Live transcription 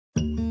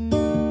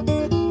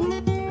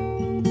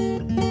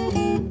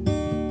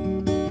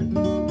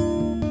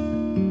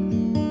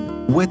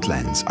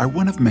Wetlands are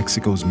one of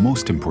Mexico's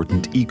most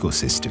important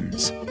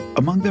ecosystems.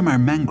 Among them are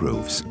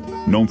mangroves,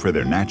 known for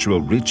their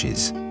natural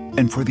riches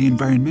and for the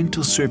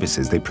environmental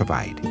services they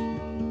provide.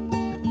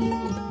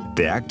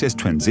 They act as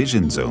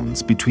transition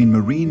zones between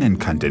marine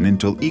and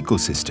continental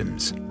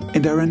ecosystems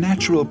and are a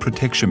natural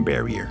protection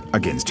barrier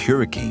against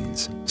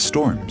hurricanes,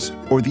 storms,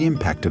 or the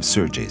impact of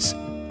surges.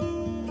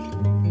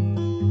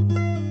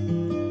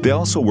 They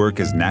also work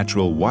as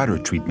natural water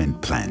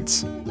treatment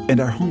plants and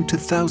are home to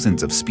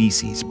thousands of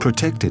species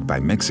protected by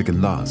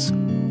Mexican laws.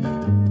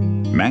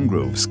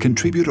 Mangroves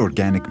contribute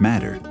organic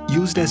matter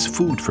used as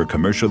food for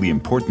commercially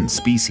important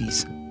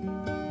species.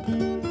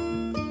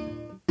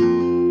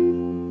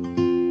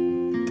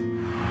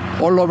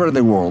 All over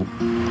the world,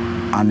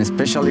 and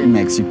especially in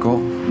Mexico,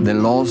 the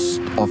loss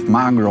of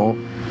mangrove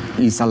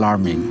is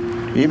alarming.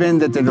 Even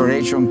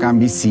deterioration can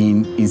be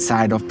seen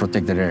inside of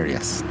protected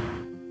areas.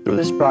 Through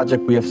this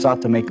project, we have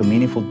sought to make a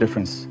meaningful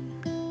difference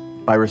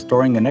by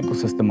restoring an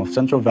ecosystem of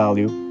central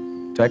value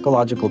to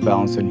ecological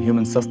balance and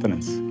human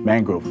sustenance,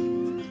 mangrove,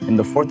 in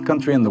the fourth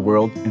country in the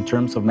world in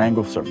terms of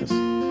mangrove surface,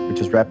 which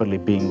is rapidly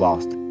being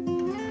lost.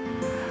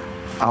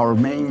 Our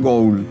main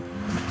goal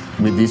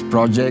with this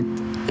project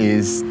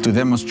is to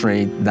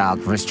demonstrate that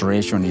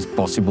restoration is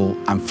possible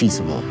and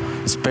feasible,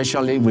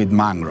 especially with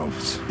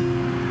mangroves.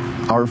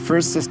 Our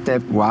first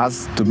step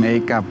was to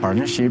make a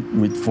partnership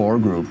with 4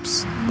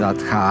 groups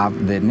that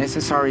have the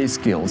necessary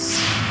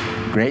skills,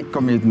 great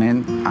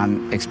commitment,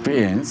 and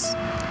experience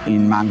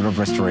in mangrove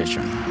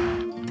restoration.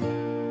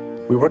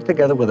 We work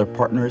together with our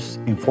partners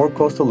in 4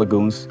 coastal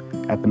lagoons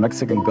at the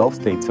Mexican Gulf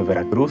states of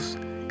Veracruz,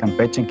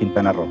 Campeche, and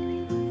Quintana Roo,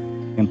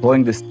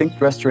 employing distinct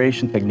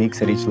restoration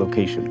techniques at each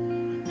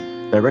location,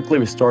 directly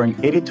restoring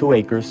 82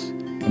 acres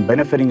and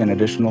benefiting an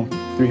additional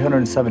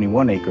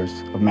 371 acres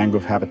of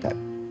mangrove habitat.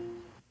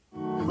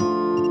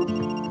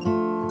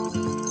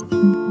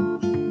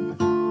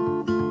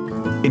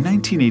 In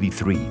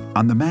 1983,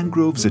 on the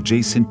mangroves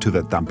adjacent to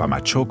the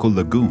Tampamachoco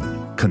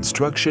Lagoon,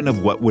 construction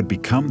of what would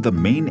become the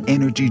main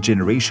energy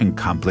generation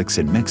complex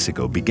in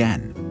Mexico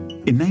began.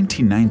 In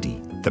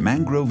 1990, the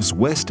mangroves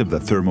west of the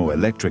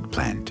thermoelectric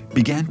plant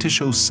began to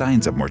show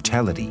signs of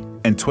mortality,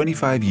 and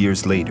 25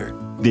 years later,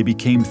 they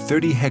became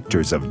 30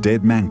 hectares of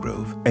dead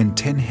mangrove and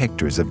 10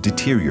 hectares of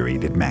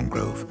deteriorated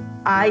mangrove.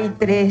 Hay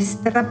 3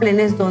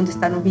 terraplenes donde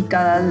están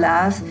ubicadas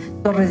las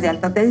torres de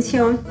alta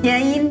tensión y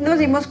ahí nos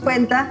dimos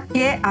cuenta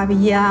que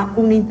había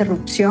una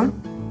interrupción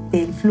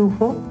del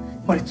flujo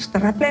por estos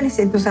terraplenes.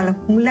 Entonces, al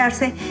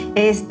acumularse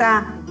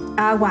esta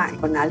agua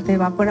con alta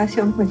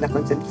evaporación, pues la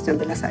concentración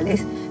de las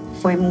sales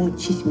fue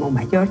muchísimo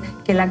mayor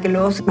que la que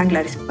los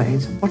manglares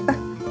pueden soportar.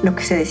 Lo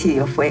que se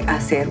decidió fue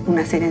hacer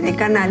una serie de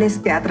canales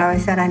que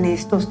atravesaran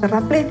estos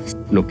terraplenes.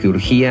 Lo que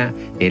urgía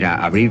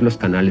era abrir los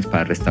canales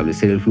para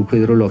restablecer el flujo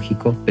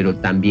hidrológico, pero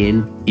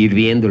también ir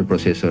viendo el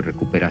proceso de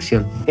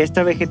recuperación.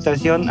 Esta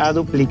vegetación ha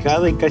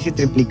duplicado y casi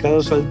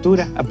triplicado su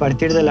altura a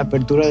partir de la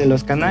apertura de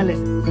los canales.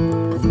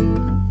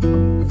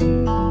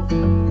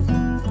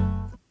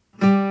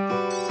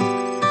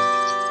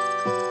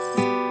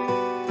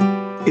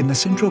 In the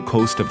central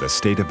coast of the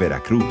state of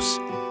Veracruz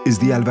is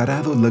the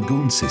Alvarado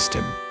Lagoon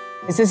system.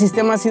 Este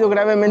sistema ha sido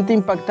gravemente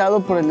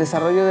impactado por el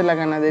desarrollo de la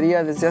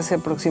ganadería desde hace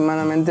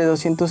aproximadamente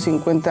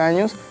 250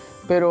 años,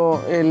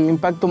 pero el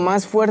impacto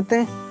más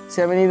fuerte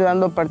se ha venido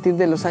dando a partir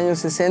de los años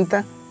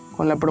 60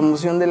 con la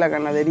promoción de la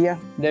ganadería.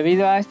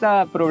 Debido a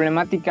esta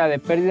problemática de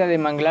pérdida de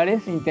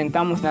manglares,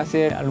 intentamos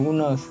hacer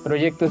algunos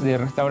proyectos de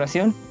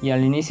restauración y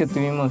al inicio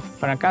tuvimos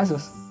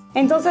fracasos.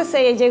 Entonces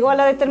se llegó a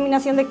la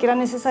determinación de que era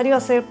necesario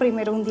hacer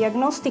primero un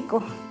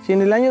diagnóstico. Sí,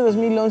 en el año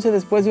 2011,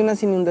 después de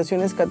unas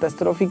inundaciones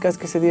catastróficas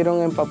que se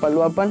dieron en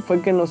Papaloapan,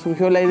 fue que nos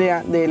surgió la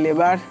idea de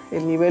elevar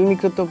el nivel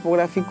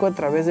microtopográfico a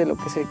través de lo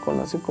que se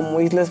conoce como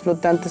islas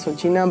flotantes o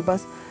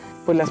chinampas,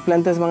 pues las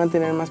plantas van a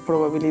tener más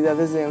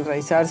probabilidades de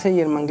enraizarse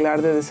y el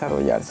manglar de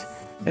desarrollarse.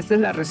 Esta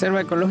es la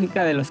reserva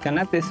ecológica de los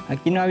Canates.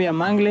 Aquí no había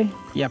mangle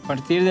y a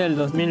partir del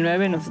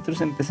 2009 nosotros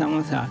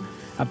empezamos a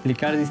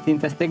aplicar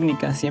distintas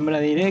técnicas, siembra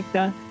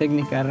directa,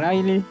 técnica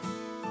Riley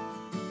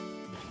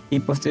y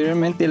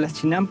posteriormente las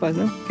chinampas,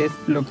 ¿no? Que es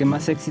lo que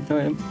más éxito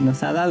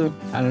nos ha dado.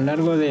 A lo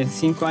largo de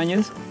 5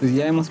 años pues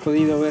ya hemos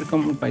podido ver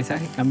cómo el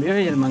paisaje cambió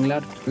y el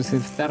manglar pues, se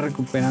está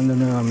recuperando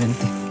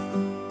nuevamente.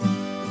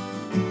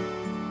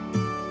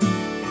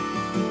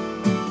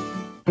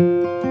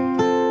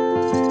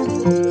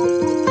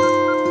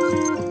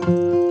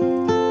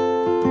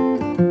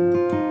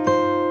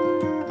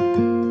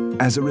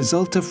 As a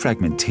result of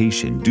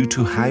fragmentation due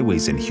to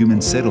highways and human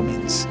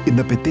settlements, in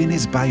the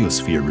Petenes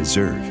Biosphere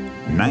Reserve,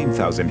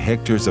 9,000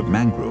 hectares of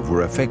mangrove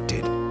were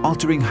affected,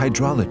 altering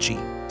hydrology,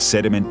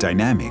 sediment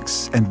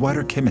dynamics, and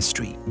water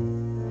chemistry.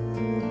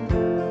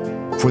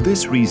 For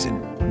this reason,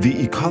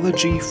 the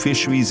Ecology,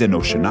 Fisheries, and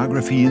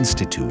Oceanography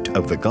Institute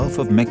of the Gulf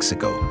of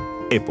Mexico,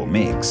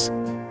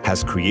 EPOMEX,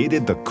 has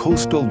created the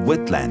Coastal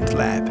Wetland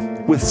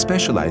Lab with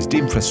specialized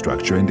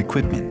infrastructure and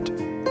equipment.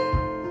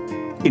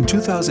 In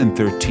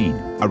 2013,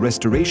 a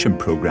restoration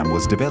program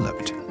was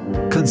developed,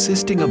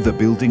 consisting of the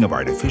building of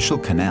artificial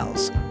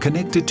canals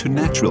connected to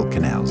natural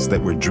canals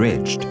that were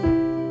dredged,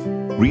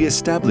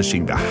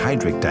 re-establishing the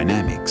hydric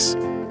dynamics,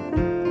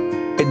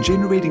 and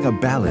generating a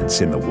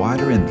balance in the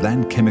water and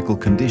land chemical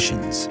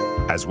conditions,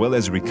 as well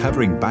as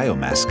recovering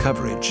biomass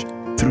coverage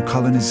through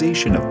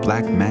colonization of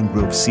black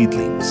mangrove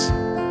seedlings.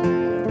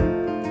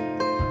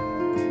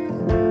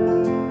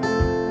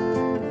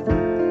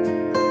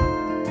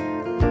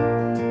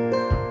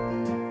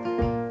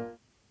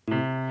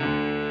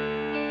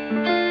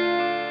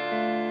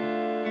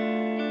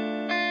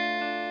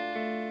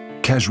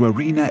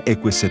 Casuarina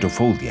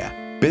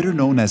equisetifolia, better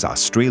known as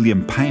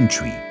Australian pine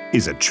tree,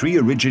 is a tree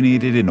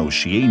originated in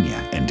Oceania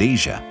and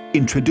Asia,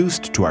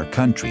 introduced to our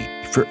country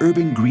for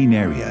urban green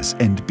areas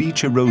and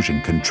beach erosion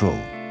control.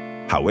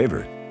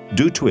 However,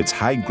 due to its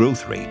high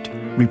growth rate,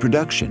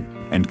 reproduction,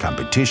 and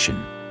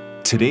competition,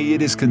 today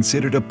it is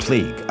considered a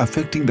plague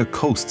affecting the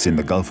coasts in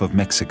the Gulf of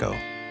Mexico.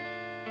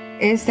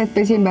 Esta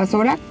especie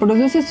invasora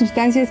produce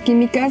sustancias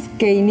químicas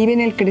que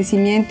inhiben el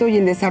crecimiento y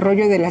el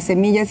desarrollo de las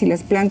semillas y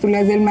las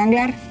plántulas del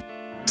manglar.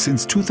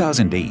 Since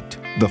 2008,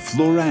 the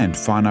Flora and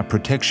Fauna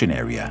Protection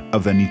Area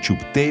of the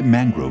Nichupté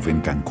Mangrove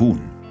in Cancun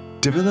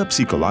developed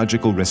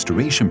ecological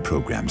restoration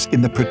programs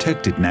in the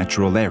protected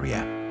natural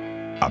area.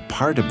 A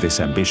part of this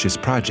ambitious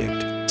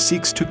project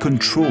seeks to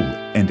control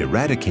and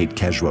eradicate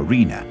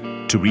casuarina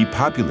to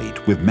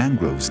repopulate with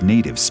mangroves'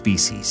 native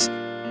species.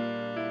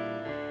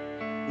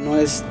 No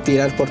es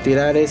tirar por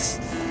tirar, es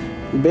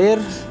ver,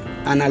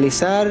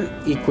 analizar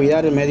y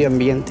cuidar el medio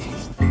ambiente.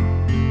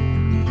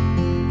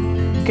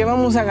 ¿Qué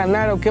vamos a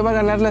ganar o qué va a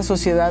ganar la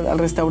sociedad al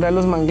restaurar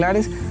los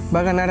manglares?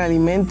 Va a ganar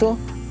alimento,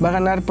 va a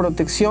ganar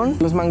protección.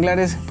 Los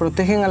manglares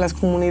protegen a las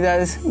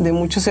comunidades de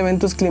muchos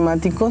eventos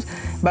climáticos.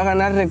 Va a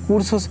ganar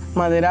recursos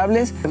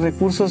maderables,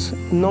 recursos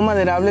no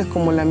maderables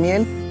como la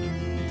miel.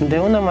 De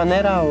una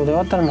manera o de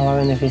otra nos va a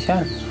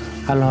beneficiar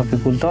a los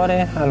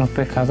apicultores, a los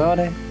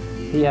pescadores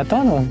y a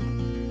todos.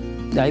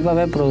 De ahí va a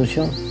haber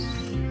producción.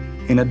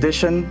 In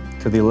addition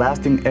to the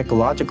lasting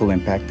ecological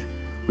impact,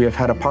 we have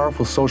had a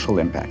powerful social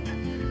impact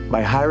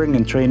by hiring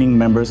and training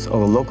members of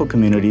the local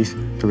communities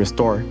to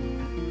restore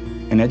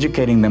and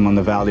educating them on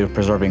the value of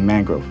preserving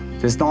mangrove.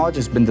 This knowledge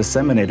has been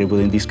disseminated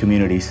within these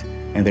communities,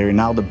 and they are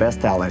now the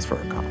best allies for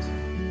our cause.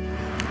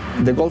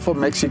 The Gulf of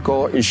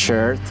Mexico is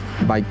shared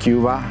by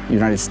Cuba,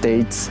 United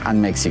States,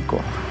 and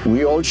Mexico.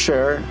 We all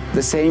share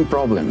the same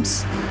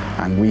problems,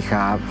 and we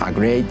have a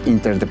great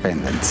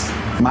interdependence.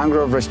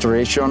 Mangrove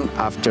restoration,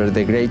 after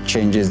the great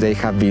changes they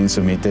have been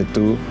submitted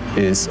to,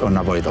 is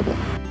unavoidable.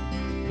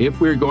 If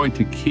we're going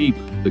to keep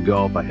the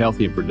Gulf a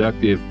healthy and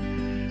productive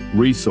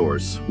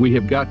resource, we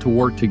have got to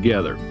work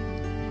together.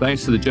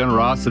 Thanks to the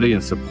generosity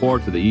and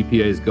support of the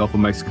EPA's Gulf of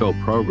Mexico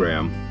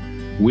program,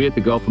 we at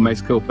the Gulf of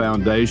Mexico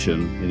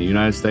Foundation in the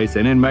United States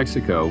and in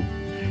Mexico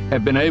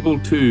have been able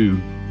to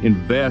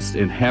invest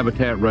in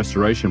habitat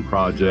restoration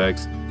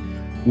projects.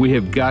 We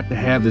have got to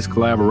have this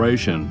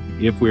collaboration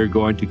if we're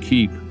going to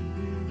keep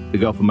the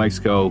Gulf of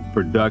Mexico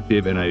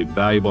productive and a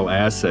valuable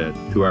asset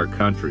to our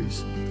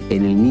countries.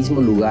 En el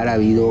mismo lugar ha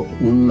habido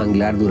un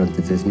manglar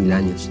durante 3.000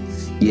 años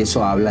y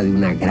eso habla de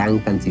una gran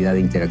cantidad de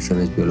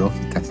interacciones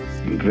biológicas.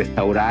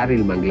 Restaurar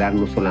el manglar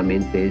no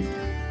solamente es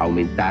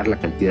aumentar la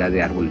cantidad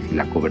de árboles y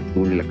la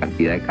cobertura y la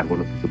cantidad de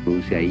carbono que se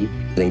produce ahí.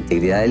 La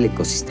integridad del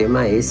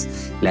ecosistema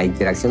es la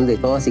interacción de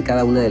todas y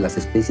cada una de las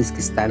especies que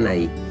están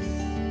ahí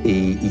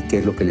y qué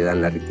es lo que le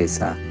dan la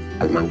riqueza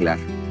al manglar.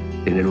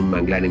 Tener un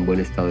manglar en buen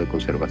estado de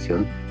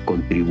conservación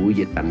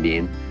contribuye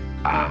también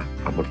a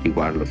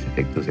amortiguar los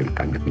efectos del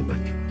cambio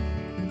climático.